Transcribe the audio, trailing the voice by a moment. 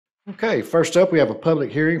Okay, first up, we have a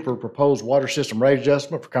public hearing for a proposed water system rate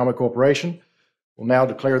adjustment for Conway Corporation. We'll now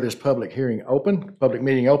declare this public meeting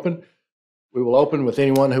open. We will open with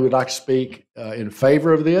anyone who would like to speak in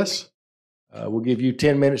favor of this. We'll give you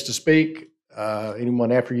 10 minutes to speak. Anyone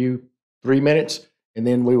after you, 3 minutes, and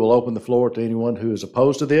then we will open the floor to anyone who is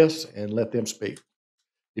opposed to this and let them speak.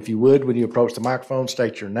 If you would, when you approach the microphone,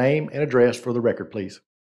 state your name and address for the record, please.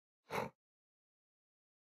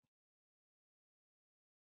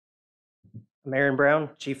 Marion Brown,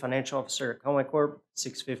 Chief Financial Officer at Conway Corp,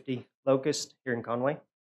 650 Locust here in Conway.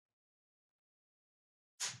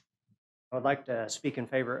 I would like to speak in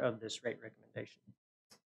favor of this rate recommendation.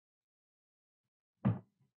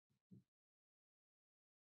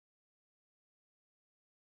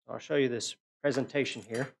 I'll show you this presentation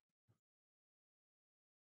here.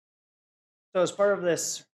 So as part of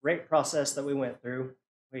this rate process that we went through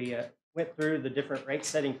the different rate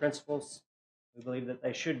setting principles. We believe that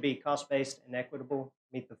they should be cost-based and equitable,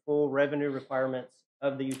 meet the full revenue requirements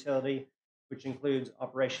of the utility, which includes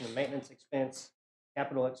operation and maintenance expense,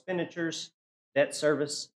 capital expenditures, debt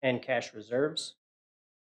service, and cash reserves.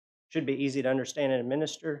 Should be easy to understand and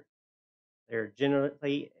administer. They're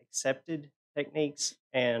generally accepted techniques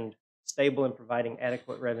and stable in providing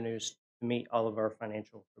adequate revenues to meet all of our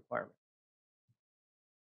financial requirements.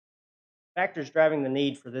 Factors driving the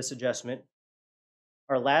need for this adjustment.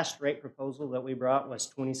 Our last rate proposal that we brought was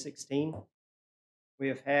 2016. We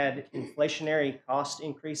have had inflationary cost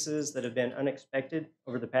increases that have been unexpected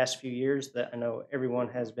over the past few years that I know everyone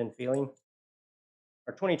has been feeling.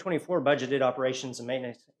 Our 2024 budgeted operations and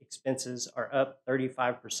maintenance expenses are up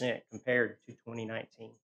 35% compared to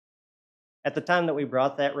 2019. At the time that we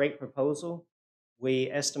brought that rate proposal,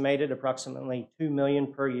 we estimated approximately $2 million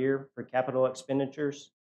per year for capital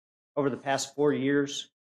expenditures. Over the past 4 years,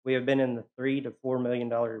 we have been in the $3 to $4 million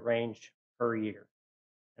range per year.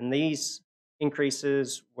 And these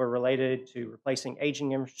increases were related to replacing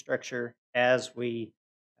aging infrastructure as we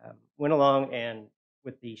went along and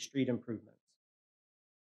with the street improvements.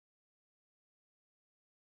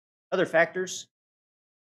 Other factors,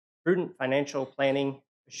 prudent financial planning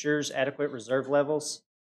assures adequate reserve levels.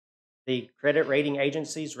 The credit rating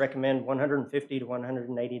agencies recommend 150 to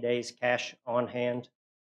 180 days cash on hand,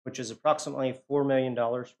 which is approximately $4 million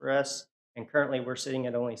for us, and currently we're sitting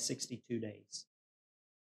at only 62 days.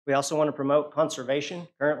 We also want to promote conservation.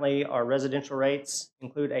 Currently, our residential rates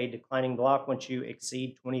include a declining block once you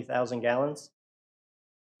exceed 20,000 gallons.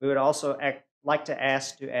 We would also like to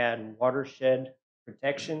ask to add watershed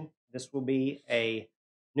protection. This will be a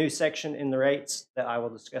new section in the rates that I will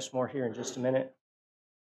discuss more here in just a minute.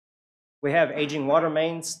 We have aging water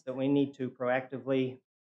mains that we need to proactively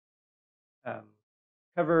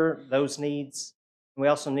cover those needs. We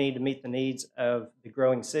also need to meet the needs of the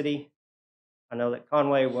growing city. I know that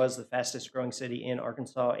Conway was the fastest growing city in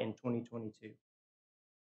Arkansas in 2022. Here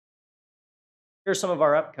are some of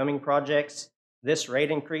our upcoming projects. This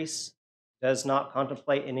rate increase does not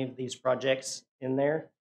contemplate any of these projects in there.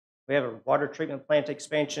 We have a water treatment plant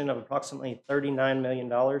expansion of approximately $39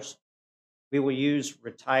 million. We will use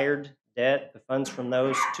retired debt, the funds from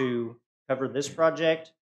those, to cover this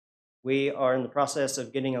project. We are in the process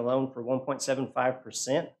of getting a loan for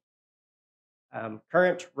 1.75%.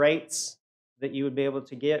 Current rates that you would be able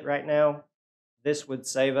to get right now, this would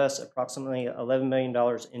save us approximately $11 million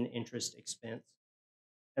in interest expense.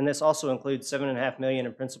 And this also includes $7.5 million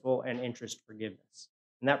in principal and interest forgiveness.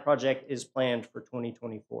 And that project is planned for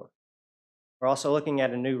 2024. We're also looking at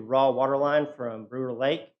a new raw water line from Brewer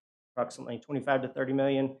Lake, approximately 25 to 30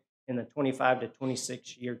 million in the 25 to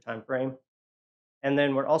 26 year time frame. And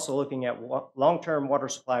then we're also looking at long-term water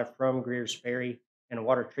supply from Greer's Ferry and a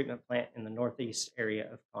water treatment plant in the northeast area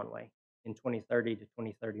of Conway in 2030 to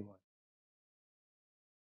 2031.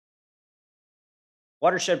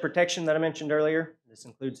 Watershed protection that I mentioned earlier, this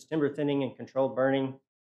includes timber thinning and controlled burning.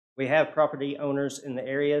 We have property owners in the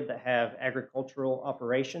area that have agricultural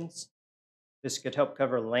operations. This could help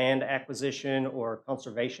cover land acquisition or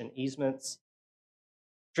conservation easements.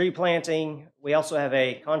 Tree planting, we also have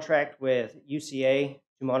a contract with UCA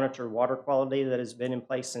to monitor water quality that has been in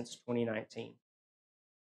place since 2019.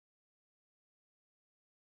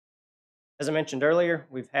 As I mentioned earlier,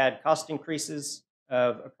 we've had cost increases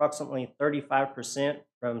of approximately 35%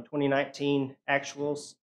 from 2019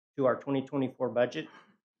 actuals to our 2024 budget.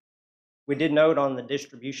 We did note on the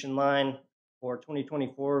distribution line for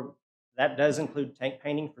 2024, that does include tank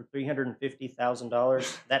painting for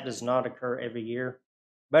 $350,000. That does not occur every year.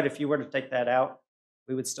 But if you were to take that out,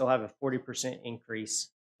 we would still have a 40%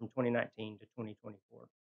 increase from 2019 to 2024.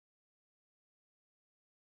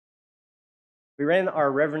 We ran our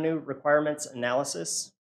revenue requirements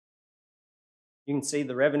analysis. You can see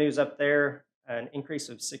the revenues up there, an increase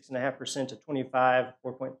of 6.5% to 25,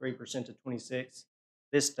 4.3% to 26.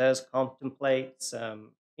 This does contemplate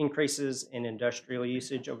some increases in industrial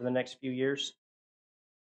usage over the next few years.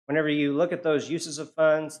 Whenever you look at those uses of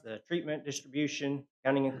funds, the treatment, distribution,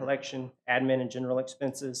 accounting and collection, admin and general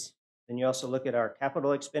expenses, then you also look at our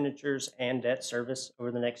capital expenditures and debt service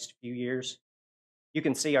over the next few years. You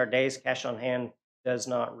can see our days cash on hand does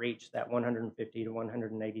not reach that 150 to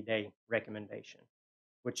 180 day recommendation,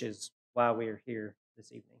 which is why we are here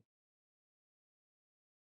this evening.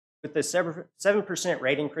 With the 7%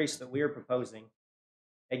 rate increase that we are proposing,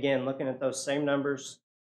 again, looking at those same numbers,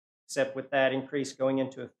 except with that increase going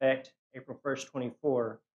into effect April 1st,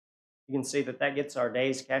 24, you can see that that gets our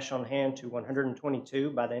days cash on hand to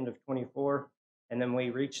 122 by the end of 24, and then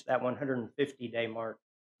we reach that 150 day mark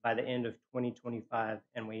by the end of 2025,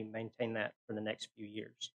 and we maintain that for the next few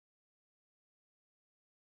years.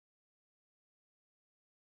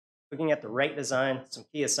 Looking at the rate design, some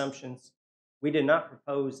key assumptions. We did not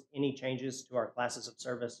propose any changes to our classes of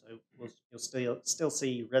service. So you'll still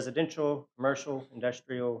see residential, commercial,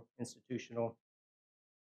 industrial, institutional.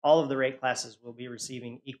 All of the rate classes will be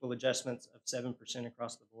receiving equal adjustments of 7%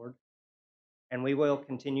 across the board. And we will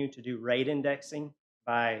continue to do rate indexing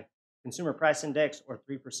by consumer price index or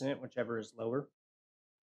 3%, whichever is lower.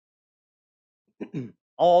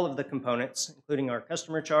 All of the components, including our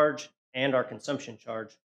customer charge and our consumption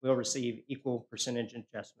charge, will receive equal percentage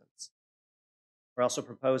adjustments. We're also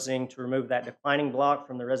proposing to remove that declining block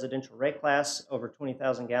from the residential rate class over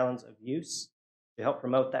 20,000 gallons of use to help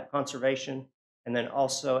promote that conservation, and then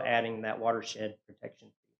also adding that watershed protection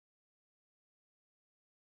fee.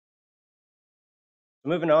 So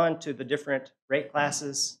moving on to the different rate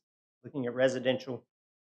classes, looking at residential.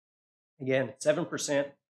 Again, 7%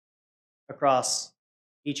 across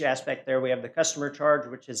each aspect there. We have the customer charge,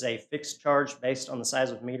 which is a fixed charge based on the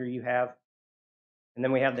size of meter you have. And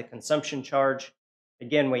then we have the consumption charge.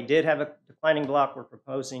 Again, we did have a declining block. We're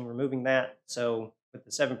proposing removing that. So with the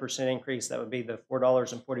 7% increase, that would be the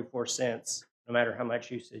 $4.44, no matter how much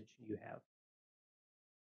usage you have.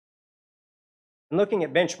 And looking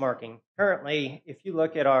at benchmarking, currently, if you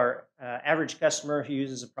look at our average customer who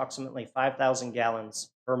uses approximately 5,000 gallons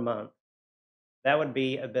per month, that would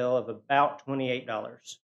be a bill of about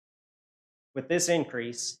 $28. With this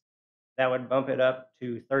increase, that would bump it up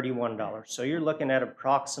to $31. So you're looking at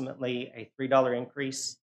approximately a $3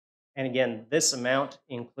 increase. And again, this amount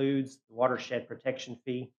includes the watershed protection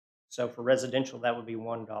fee. So for residential, that would be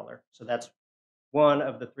 $1. So that's one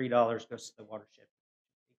of the $3 goes to the watershed.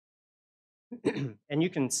 And you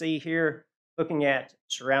can see here, looking at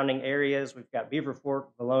surrounding areas, we've got Beaver Fork,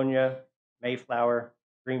 Bologna, Mayflower,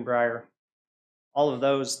 Greenbrier. All of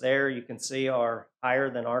those there you can see are higher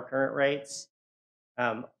than our current rates.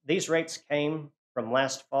 These rates came from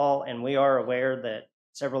last fall, and we are aware that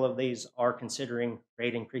several of these are considering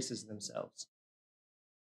rate increases themselves.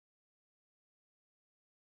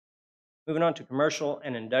 Moving on to commercial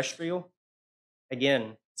and industrial.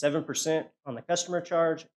 Again, 7% on the customer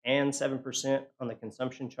charge and 7% on the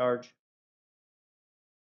consumption charge.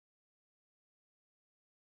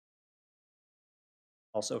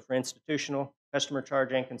 Also for institutional, customer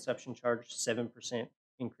charge and consumption charge, 7%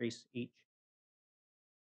 increase each.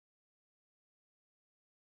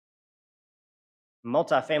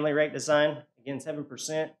 Multifamily rate design, again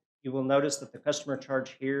 7%. You will notice that the customer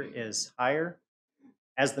charge here is higher.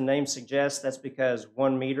 As the name suggests, that's because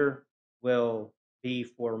 1 meter will be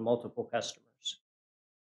for multiple customers.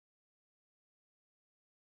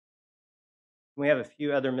 We have a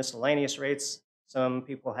few other miscellaneous rates. Some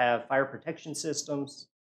people have fire protection systems.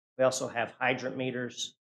 We also have hydrant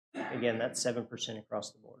meters. Again, that's 7%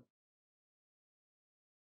 across the board.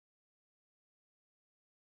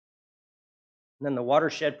 And then the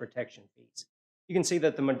watershed protection fees. You can see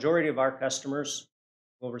that the majority of our customers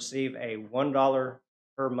will receive a $1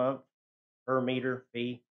 per month per meter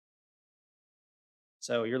fee.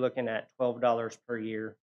 So you're looking at $12 per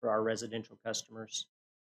year for our residential customers.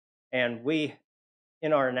 And we,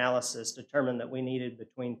 in our analysis, determined that we needed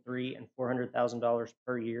between $300,000 and $400,000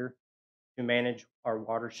 per year to manage our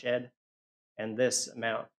watershed, and this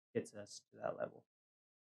amount gets us to that level.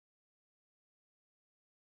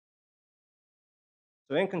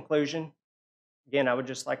 So in conclusion, again, I would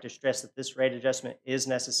just like to stress that this rate adjustment is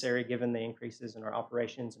necessary given the increases in our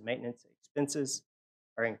operations and maintenance expenses,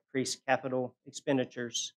 our increased capital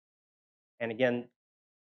expenditures, and again,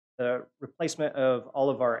 the replacement of all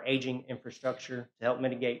of our aging infrastructure to help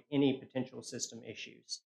mitigate any potential system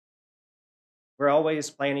issues. We're always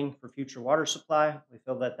planning for future water supply. We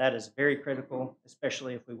feel that that is very critical,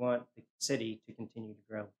 especially if we want the city to continue to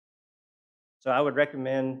grow. So I would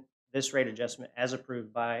recommend this rate adjustment as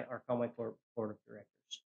approved by our Conway Board of Directors.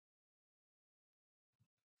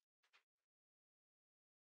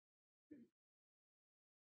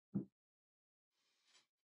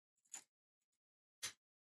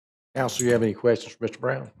 Council, you have any questions for Mr.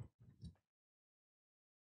 Brown?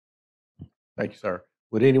 Thank you, sir.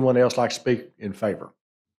 Would anyone else like to speak in favor?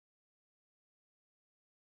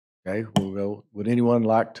 Okay, we'll go. Would anyone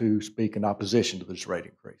like to speak in opposition to this rate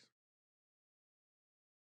increase?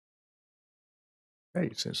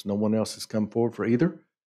 Okay, since no one else has come forward for either,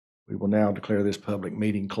 we will now declare this public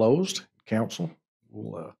meeting closed. Council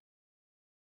will